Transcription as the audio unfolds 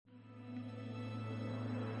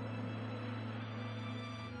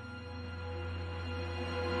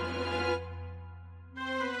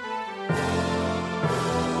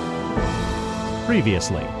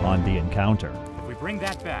Previously on The Encounter. If we bring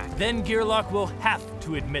that back, then Gearlock will have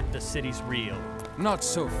to admit the city's real. Not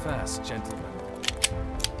so fast, gentlemen.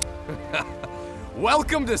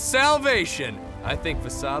 Welcome to Salvation! I think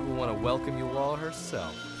Facade will want to welcome you all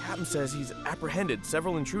herself. Captain says he's apprehended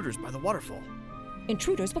several intruders by the waterfall.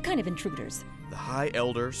 Intruders? What kind of intruders? The High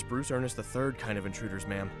Elder, Spruce Ernest III kind of intruders,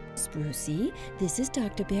 ma'am. Sprucey, this is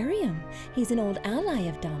Dr. Barium. He's an old ally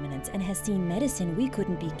of Dominance and has seen medicine we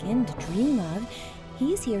couldn't begin to dream of.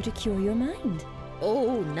 He's here to cure your mind.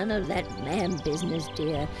 Oh, none of that lamb business,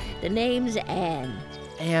 dear. The name's Anne.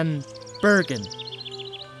 Anne Bergen.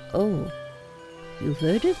 Oh, you've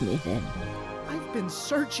heard of me then? I've been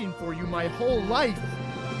searching for you my whole life.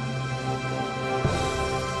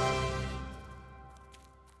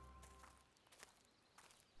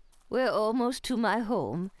 We're almost to my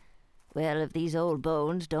home. Well, if these old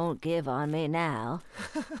bones don't give on me now.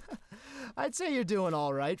 I'd say you're doing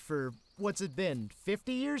all right for, what's it been,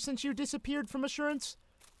 50 years since you disappeared from Assurance?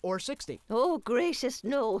 Or 60? Oh, gracious,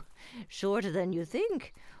 no. Shorter than you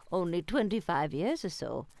think. Only 25 years or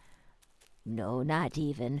so. No, not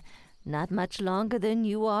even. Not much longer than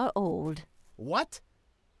you are old. What?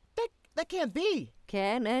 That can't be.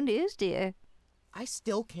 Can and is, dear. I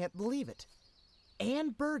still can't believe it.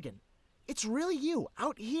 Anne Bergen. It's really you,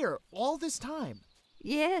 out here, all this time.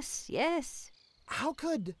 Yes, yes. How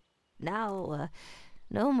could... Now,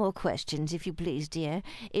 no more questions, if you please, dear.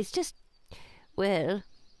 It's just... Well,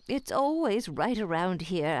 it's always right around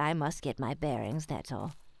here. I must get my bearings, that's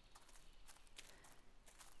all.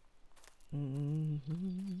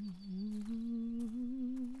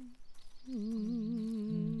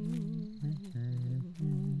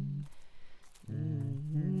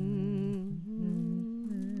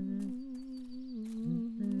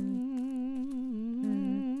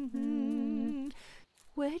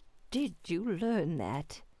 Where did you learn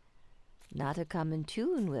that? Not a common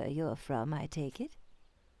tune where you're from, I take it?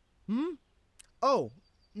 Oh,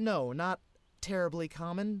 no, not terribly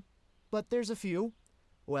common, but there's a few.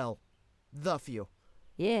 Well, the few.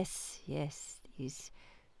 Yes, these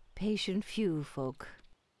patient few folk.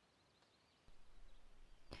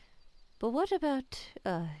 But what about,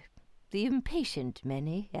 the impatient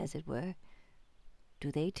many, as it were?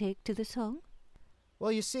 Do they take to the song?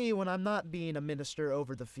 Well, you see, when I'm not being a minister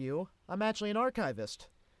over the few, I'm actually an archivist.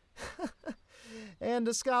 And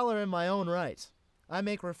a scholar in my own right. I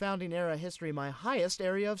make Refounding Era history my highest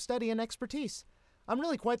area of study and expertise. I'm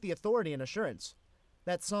really quite the authority in Assurance.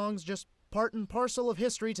 That song's just part and parcel of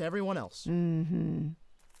history to everyone else.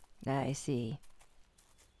 I see.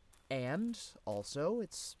 And, also,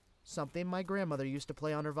 it's something my grandmother used to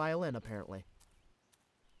play on her violin, apparently.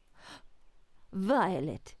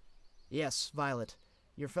 Violet. Yes, Violet.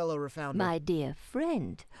 Your fellow refounder. My dear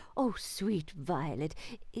friend. Oh, sweet Violet.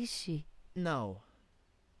 Is she? No.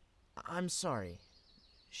 I'm sorry.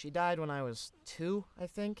 She died when I was 2, I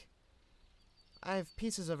think. I have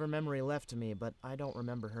pieces of her memory left to me, but I don't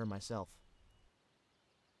remember her myself.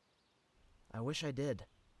 I wish I did.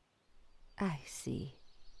 I see.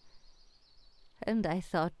 And I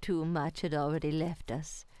thought too much had already left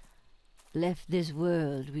us. Left this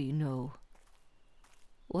world, we know.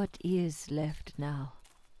 What is left now?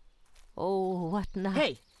 Oh, what now?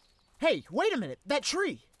 Hey, wait a minute! That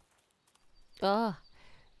tree! Ah,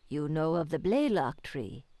 you know of the Blaylock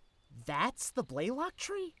tree. That's the Blaylock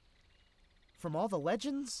tree? From all the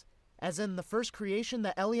legends? As in the first creation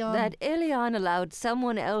that Elion... That Elion allowed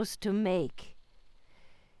someone else to make.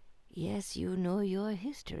 Yes, you know your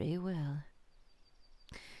history well.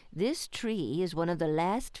 This tree is one of the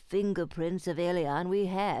last fingerprints of Elion we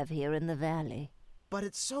have here in the valley. But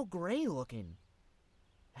it's so gray-looking.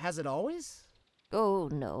 Has it always? Oh,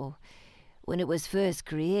 no. When it was first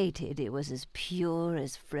created, it was as pure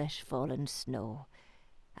as fresh fallen snow.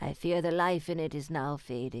 I fear the life in it is now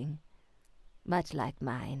fading. Much like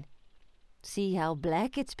mine. See how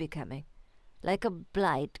black it's becoming. Like a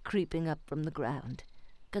blight creeping up from the ground,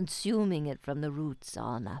 consuming it from the roots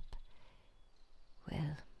on up.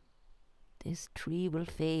 Well, this tree will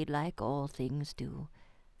fade like all things do.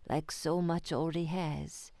 Like so much already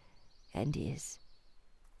has, and is.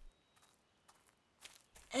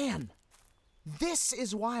 Anne, this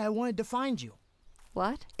is why I wanted to find you.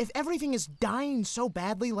 What? If everything is dying so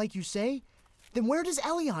badly like you say, then where does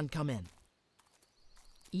Elion come in?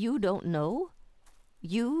 You don't know?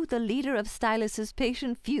 You, the leader of Stylus's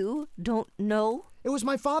patient few, don't know? It was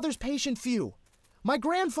my father's patient few. My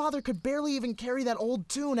grandfather could barely even carry that old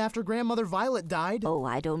tune after Grandmother Violet died. Oh,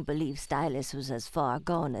 I don't believe Stylus was as far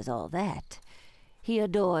gone as all that. He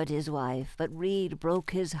adored his wife, but Reed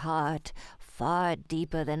broke his heart far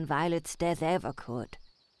deeper than Violet's death ever could.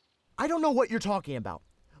 I don't know what you're talking about.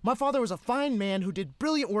 My father was a fine man who did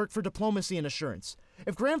brilliant work for diplomacy and assurance.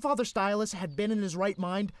 If Grandfather Stylus had been in his right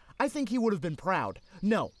mind, I think he would have been proud.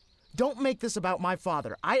 No, don't make this about my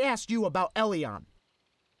father. I asked you about Elion.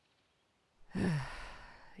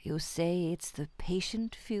 You say it's the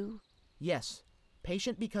patient few? Yes,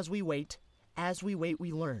 patient because we wait. As we wait,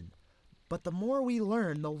 we learn. But the more we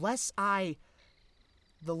learn, the less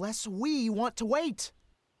we want to wait.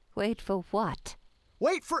 Wait for what?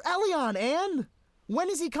 Wait for Elion, Anne! When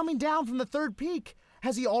is he coming down from the third peak?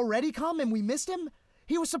 Has he already come and we missed him?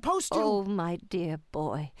 He was supposed to... Oh, my dear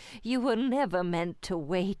boy, you were never meant to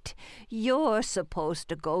wait. You're supposed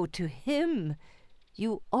to go to him.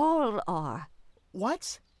 You all are.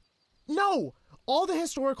 What? No! All the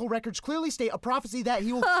historical records clearly state a prophecy that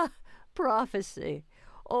he will... Prophecy.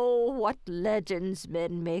 Oh, what legends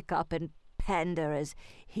men make up and pander as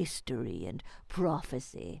history and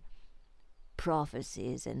prophecy.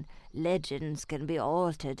 Prophecies and legends can be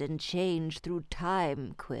altered and changed through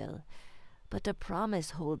time, Quill. But a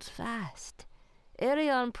promise holds fast.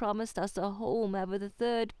 Arion promised us a home over the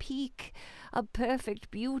third peak, a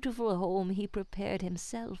perfect, beautiful home he prepared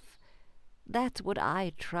himself. That's what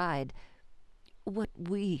we tried,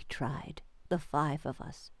 the 5 of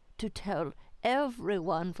us, to tell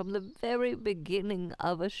everyone from the very beginning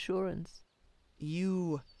of Assurance.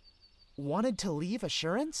 You wanted to leave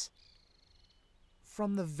Assurance?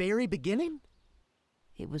 From the very beginning?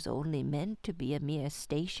 It was only meant to be a mere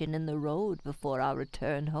station in the road before our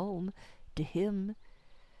return home, to him.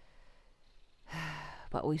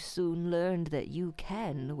 But we soon learned that you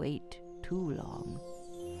can wait too long.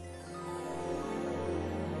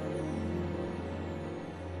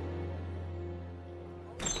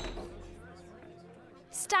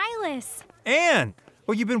 Stylus! Anne!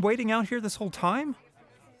 Well, you've been waiting out here this whole time?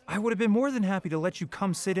 I would have been more than happy to let you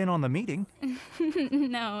come sit in on the meeting.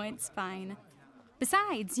 No, it's fine.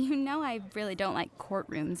 Besides, you know I really don't like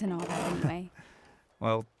courtrooms and all that anyway.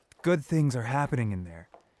 Well, good things are happening in there.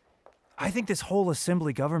 I think this whole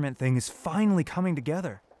assembly government thing is finally coming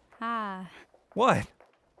together. Ah. What?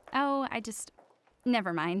 Oh,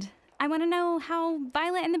 never mind. I want to know how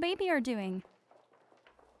Violet and the baby are doing.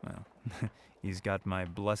 Well, he's got my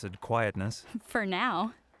blessed quietness. For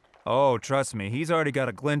now. Oh, trust me, he's already got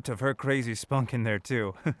a glint of her crazy spunk in there,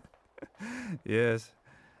 too. Yes,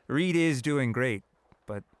 Reed is doing great,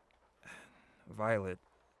 but Violet...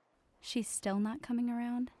 She's still not coming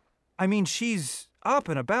around? I mean, she's up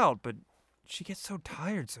and about, but she gets so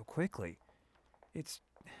tired so quickly. It's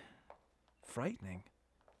frightening.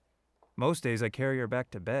 Most days I carry her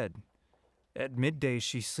back to bed. At midday,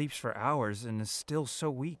 she sleeps for hours and is still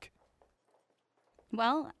so weak.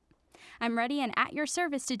 Well, I'm ready and at your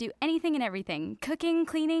service to do anything and everything. Cooking,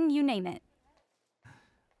 cleaning, you name it.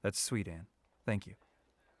 That's sweet, Anne. Thank you.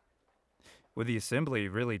 With the assembly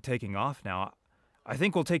really taking off now, I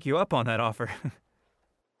think we'll take you up on that offer.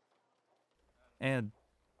 And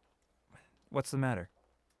what's the matter?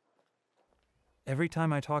 Every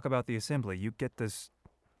time I talk about the assembly, you get this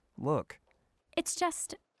look. It's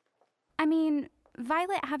just...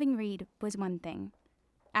 Violet having Reed was one thing,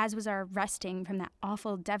 as was our resting from that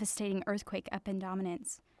awful, devastating earthquake up in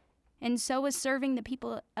Dominance. And so was serving the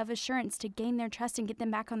people of Assurance to gain their trust and get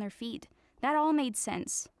them back on their feet. That all made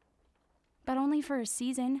sense. But only for a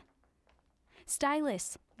season.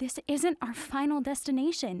 Stylus, this isn't our final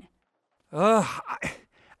destination.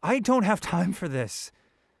 I don't have time for this.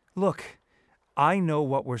 Look, I know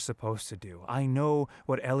what we're supposed to do. I know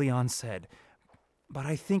what Elion said. But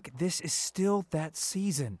I think this is still that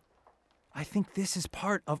season. I think this is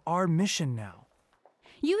part of our mission now.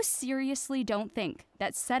 You seriously don't think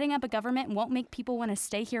that setting up a government won't make people want to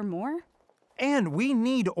stay here more? And we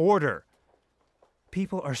need order.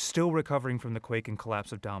 People are still recovering from the quake and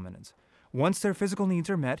collapse of Dominance. Once their physical needs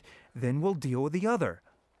are met, then we'll deal with the other.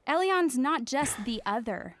 Elion's not just the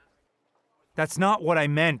other. That's not what I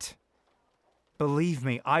meant. Believe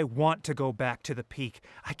me, I want to go back to the peak.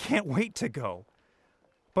 I can't wait to go.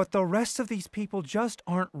 But the rest of these people just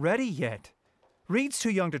aren't ready yet. Reed's too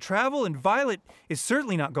young to travel, and Violet is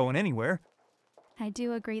certainly not going anywhere. I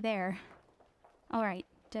do agree there. All right,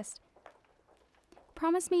 just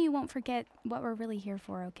promise me you won't forget what we're really here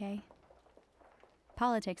for, okay?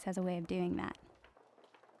 Politics has a way of doing that.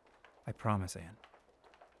 I promise, Anne.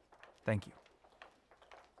 Thank you.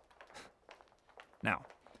 Now,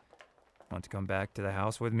 want to come back to the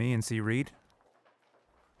house with me and see Reed?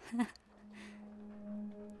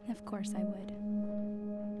 Of course I would.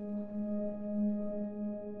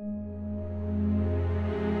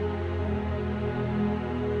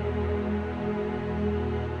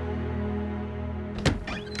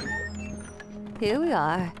 Here we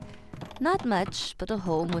are. Not much, but a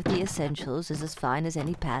home with the essentials is as fine as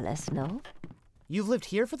any palace, no? You've lived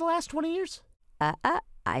here for the last 20 years?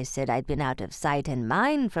 I said I'd been out of sight and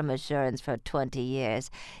mind from Assurance for 20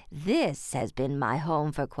 years. This has been my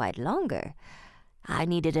home for quite longer. I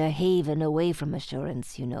needed a haven away from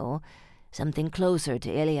Assurance, you know. Something closer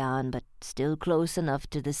to Ilion, but still close enough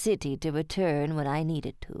to the city to return when I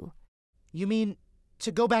needed to. You mean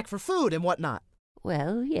to go back for food and whatnot?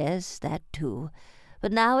 Well, yes, that too.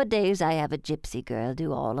 But nowadays I have a gypsy girl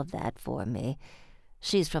do all of that for me.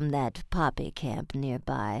 She's from that poppy camp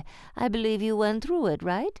nearby. I believe you went through it,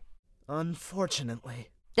 right? Unfortunately.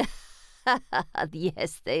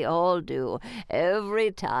 Yes, they all do. Every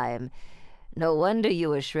time. No wonder you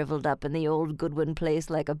were shriveled up in the old Goodwin place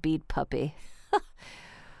like a beat puppy.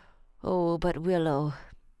 Oh, but Willow,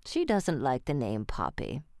 she doesn't like the name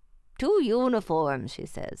Poppy. Too uniform, she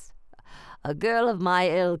says. A girl of my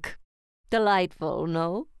ilk. Delightful,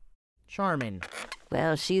 no? Charming.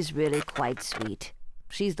 Well, she's really quite sweet.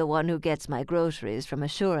 She's the one who gets my groceries from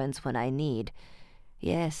Assurance when I need.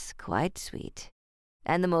 Yes, quite sweet.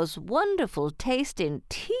 And the most wonderful taste in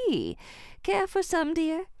tea. Care for some,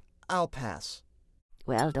 dear? I'll pass.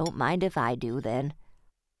 Well, don't mind if I do, then.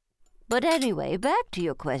 But anyway, back to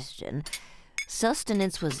your question.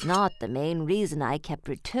 Sustenance was not the main reason I kept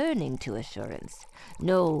returning to Assurance.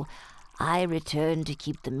 No, I returned to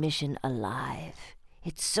keep the mission alive.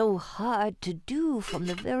 It's so hard to do from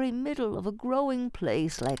the very middle of a growing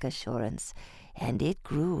place like Assurance. And it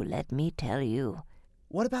grew, let me tell you.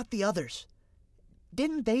 What about the others?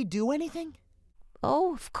 Didn't they do anything?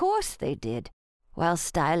 Oh, of course they did. While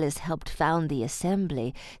Stylus helped found the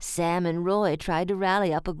assembly, Sam and Roy tried to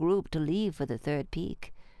rally up a group to leave for the Third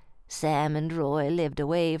Peak. Sam and Roy lived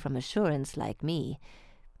away from Assurance like me.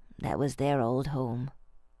 That was their old home,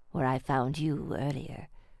 where I found you earlier.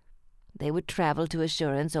 They would travel to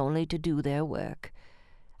Assurance only to do their work.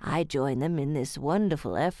 I joined them in this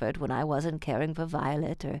wonderful effort when I wasn't caring for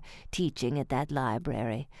Violet or teaching at that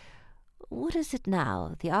library. What is it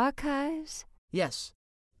now, the archives? Yes.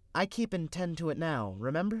 I keep and tend to it now,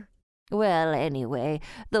 remember? Well, anyway,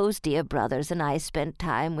 those dear brothers and I spent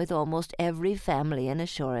time with almost every family in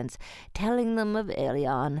Assurance, telling them of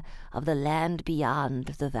Ilion, of the land beyond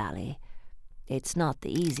the valley. It's not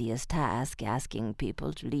the easiest task asking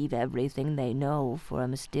people to leave everything they know for a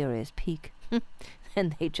mysterious peak.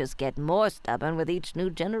 And they just get more stubborn with each new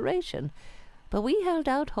generation. But we held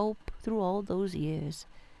out hope through all those years.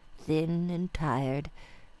 Thin and tired,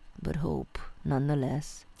 but hope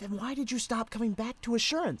nonetheless. Then why did you stop coming back to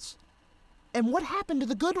Assurance? And what happened to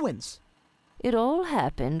the Goodwins? It all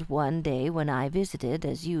happened one day when I visited,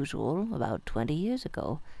 as usual, about 20 years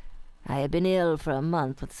ago. I had been ill for a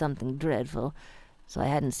month with something dreadful, so I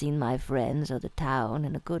hadn't seen my friends or the town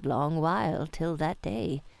in a good long while till that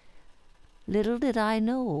day. Little did I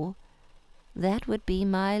know that would be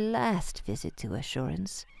my last visit to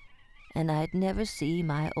Assurance, and I'd never see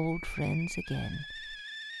my old friends again.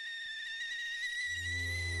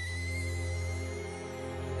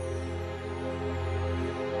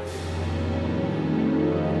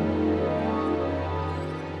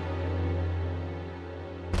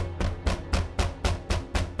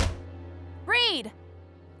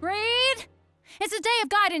 Reed! It's a day of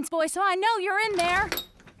guidance, boy, so I know you're in there.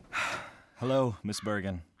 Hello, Miss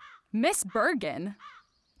Bergen. Miss Bergen?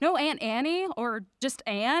 No Aunt Annie or just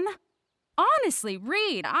Anne? Honestly,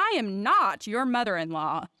 Reed, I am not your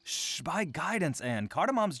mother-in-law. Shh, by guidance, Anne.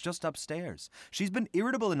 Cardamom's just upstairs. She's been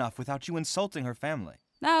irritable enough without you insulting her family.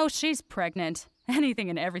 Oh, she's pregnant. Anything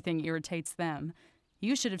and everything irritates them.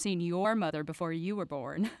 You should have seen your mother before you were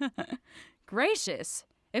born. Gracious.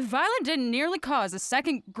 If Violet didn't nearly cause a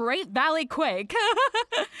second Great Valley quake.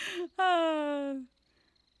 I'm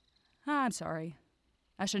sorry.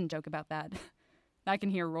 I shouldn't joke about that. I can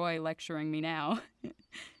hear Roy lecturing me now.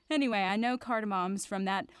 Anyway, I know Cardamom's from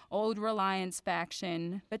that old Reliance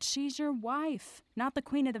faction, but she's your wife, not the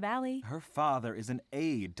Queen of the Valley. Her father is an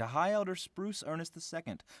aide to High Elder Spruce Ernest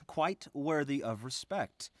II, quite worthy of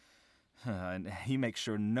respect. And he makes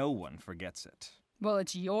sure no one forgets it. Well,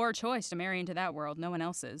 it's your choice to marry into that world, no one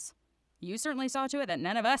else's. You certainly saw to it that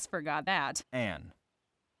none of us forgot that. Anne.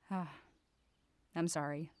 I'm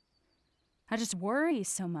sorry. I just worry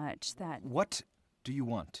so much that... What do you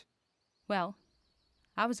want? Well,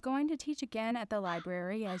 I was going to teach again at the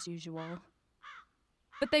library as usual.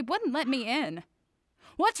 But they wouldn't let me in.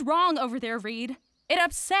 What's wrong over there, Reed? It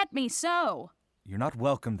upset me so. You're not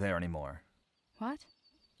welcome there anymore. What?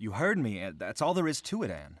 You heard me. That's all there is to it,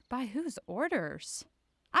 Anne. By whose orders?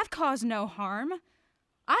 I've caused no harm.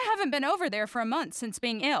 I haven't been over there for a month since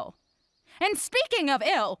being ill. And speaking of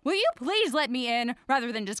ill, will you please let me in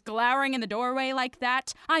rather than just glowering in the doorway like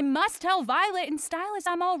that? I must tell Violet and Stylus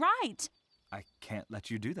I'm all right. I can't let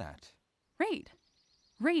you do that.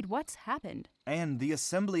 Reed, what's happened? And the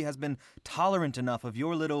Assembly has been tolerant enough of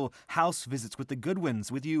your little house visits with the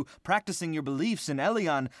Goodwins, with you practicing your beliefs in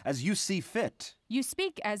Elion as you see fit. You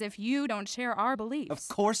speak as if you don't share our beliefs. Of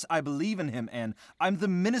course I believe in him, Anne. I'm the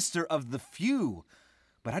minister of the few.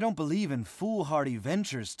 But I don't believe in foolhardy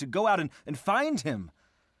ventures to go out and find him.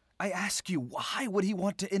 I ask you, why would he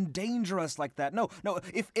want to endanger us like that? No,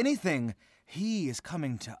 if anything, he is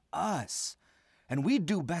coming to us. And we'd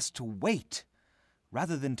do best to wait,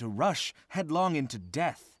 rather than to rush headlong into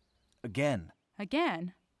death. Again.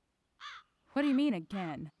 Again? What do you mean,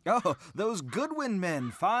 again? Oh, those Goodwin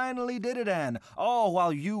men finally did it, Anne. All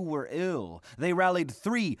while you were ill. They rallied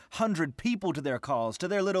 300 people to their cause, to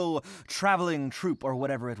their little traveling troupe or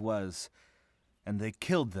whatever it was. And they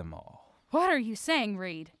killed them all. What are you saying,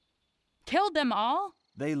 Reed? Killed them all?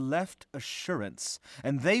 They left Assurance,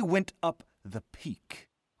 and they went up the peak.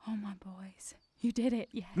 Oh, my boys. You did it,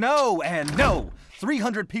 yes. No, Anne, no!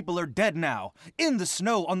 300 people are dead now. In the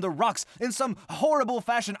snow, on the rocks, in some horrible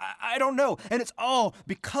fashion. I don't know. And it's all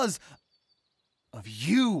because of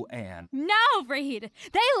you, Anne. No, Reed!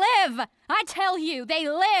 They live! I tell you, they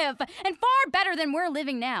live! And far better than we're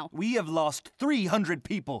living now. We have lost 300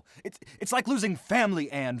 people. It's like losing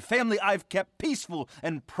family, Anne. Family I've kept peaceful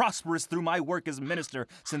and prosperous through my work as minister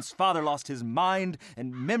since Father lost his mind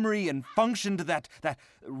and memory and function to that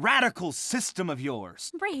radical system of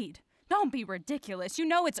yours. Reed, don't be ridiculous. You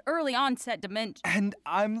know it's early onset dementia. And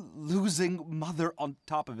I'm losing Mother on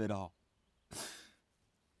top of it all.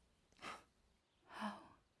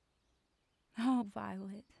 Oh,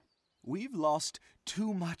 Violet. We've lost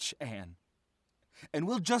too much, Anne. And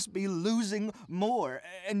we'll just be losing more.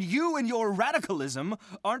 And you and your radicalism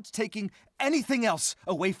aren't taking anything else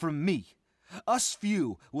away from me. Us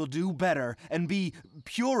few will do better and be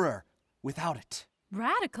purer without it.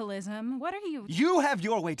 Radicalism? What are you... You have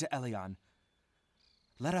your way to Elion.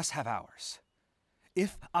 Let us have ours.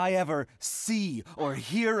 If I ever see or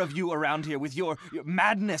hear of you around here with your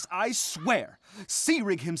madness, I swear,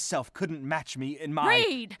 Searig himself couldn't match me in my...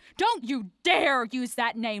 Reed! Don't you dare use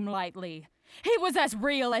that name lightly. He was as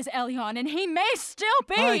real as Elion, and he may still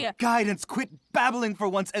be! My guidance, quit babbling for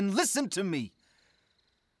once and listen to me.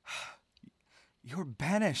 You're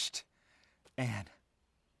banished, Anne.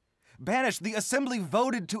 Banished. The Assembly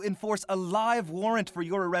voted to enforce a live warrant for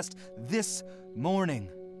your arrest this morning.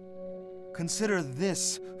 Consider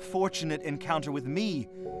this fortunate encounter with me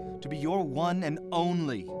to be your one and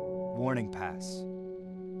only warning pass.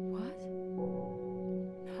 What?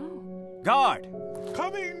 No. Guard!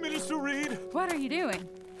 Coming, Minister Reed. What are you doing?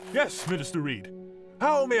 Yes, Minister Reed.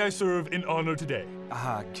 How may I serve in honor today?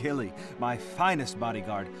 Ah, Gilly, my finest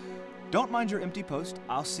bodyguard. Don't mind your empty post.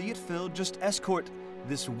 I'll see it filled. Just escort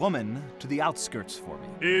this woman to the outskirts for me.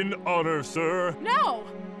 In honor, sir. No!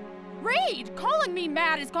 Reed! Calling me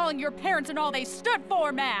mad is calling your parents and all they stood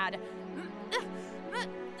for mad!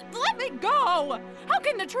 Let me go! How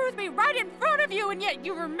can the truth be right in front of you and yet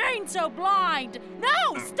you remain so blind?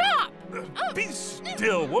 No! Stop! Be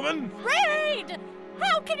still, woman! Reed!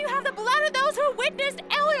 How can you have the blood of those who witnessed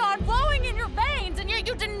Elion flowing in your veins and yet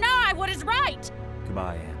you deny what is right?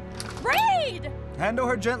 Goodbye, Anne. Reed! Handle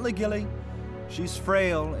her gently, Gilly. She's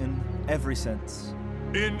frail in every sense.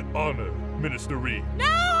 In honor, Minister Reed.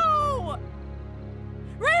 No!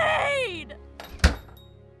 Reed!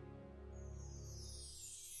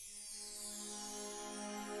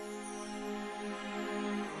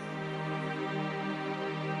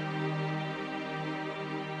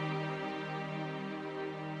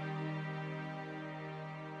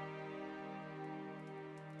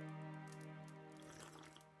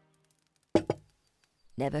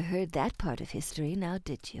 Never heard that part of history, now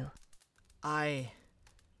did you? I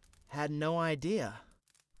had no idea.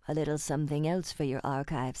 A little something else for your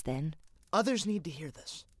archives, then. Others need to hear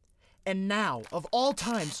this. And now, of all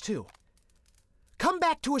times, too. Come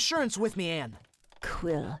back to Assurance with me, Anne.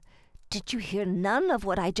 Quill, did you hear none of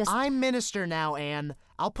what I just... I'm minister now, Anne.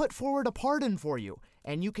 I'll put forward a pardon for you,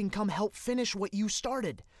 and you can come help finish what you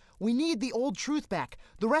started. We need the old truth back.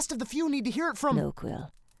 The rest of the few need to hear it from... No,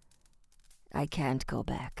 Quill. I can't go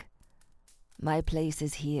back. My place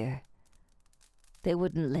is here. They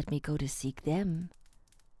wouldn't let me go to seek them,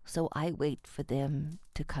 so I wait for them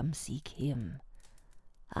to come seek him.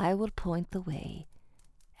 I will point the way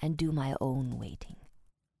and do my own waiting.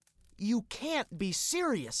 You can't be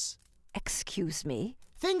serious. Excuse me?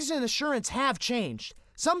 Things in Assurance have changed.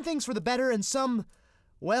 Some things for the better and some,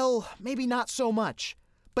 well, maybe not so much.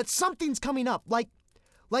 But something's coming up, like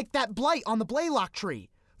Like that blight on the Blaylock tree.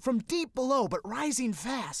 From deep below, but rising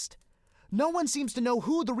fast. No one seems to know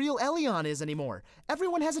who the real Elion is anymore.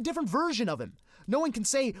 Everyone has a different version of him. No one can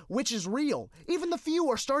say which is real. Even the few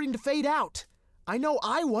are starting to fade out. I know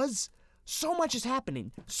I was. So much is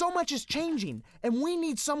happening. So much is changing. And we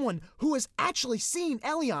need someone who has actually seen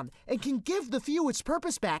Elion and can give the few its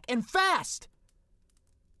purpose back, and fast.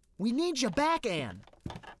 We need you back, Anne.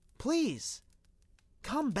 Please,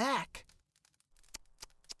 come back.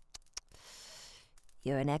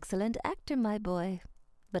 You're an excellent actor, my boy.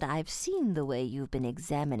 But I've seen the way you've been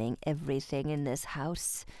examining everything in this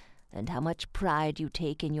house, and how much pride you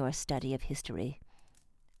take in your study of history.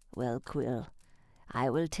 Well, Quill, I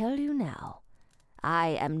will tell you now.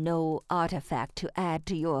 I am no artifact to add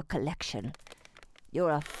to your collection.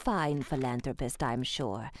 You're a fine philanthropist, I'm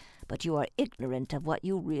sure, but you are ignorant of what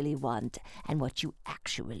you really want and what you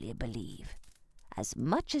actually believe. As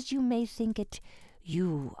much as you may think it,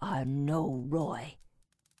 you are no Roy.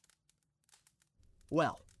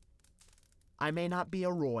 Well, I may not be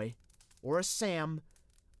a Roy or a Sam,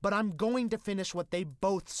 but I'm going to finish what they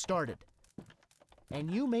both started. And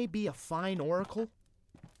you may be a fine oracle,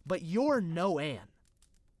 but you're no Anne.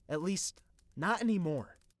 At least, not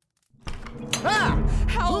anymore. Ah!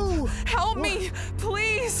 Help! Ooh. Help me!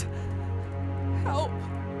 Please! Help!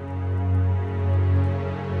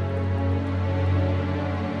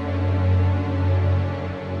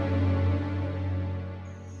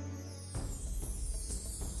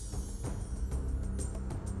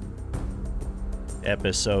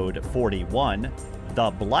 Episode 41,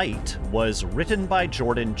 The Blight, was written by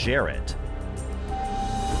Jordan Jarrett.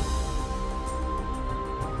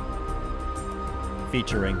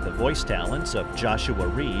 Featuring the voice talents of Joshua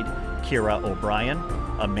Reed, Kira O'Brien,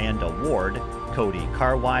 Amanda Ward, Cody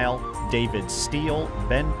Carwile, David Steele,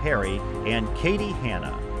 Ben Perry, and Katie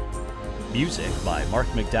Hanna. Music by Mark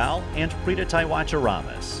McDowell and Prita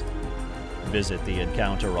Taiwacharamas. Visit The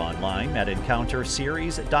Encounter online at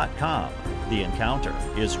encounterseries.com. The Encounter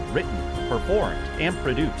is written, performed, and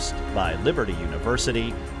produced by Liberty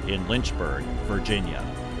University in Lynchburg, Virginia.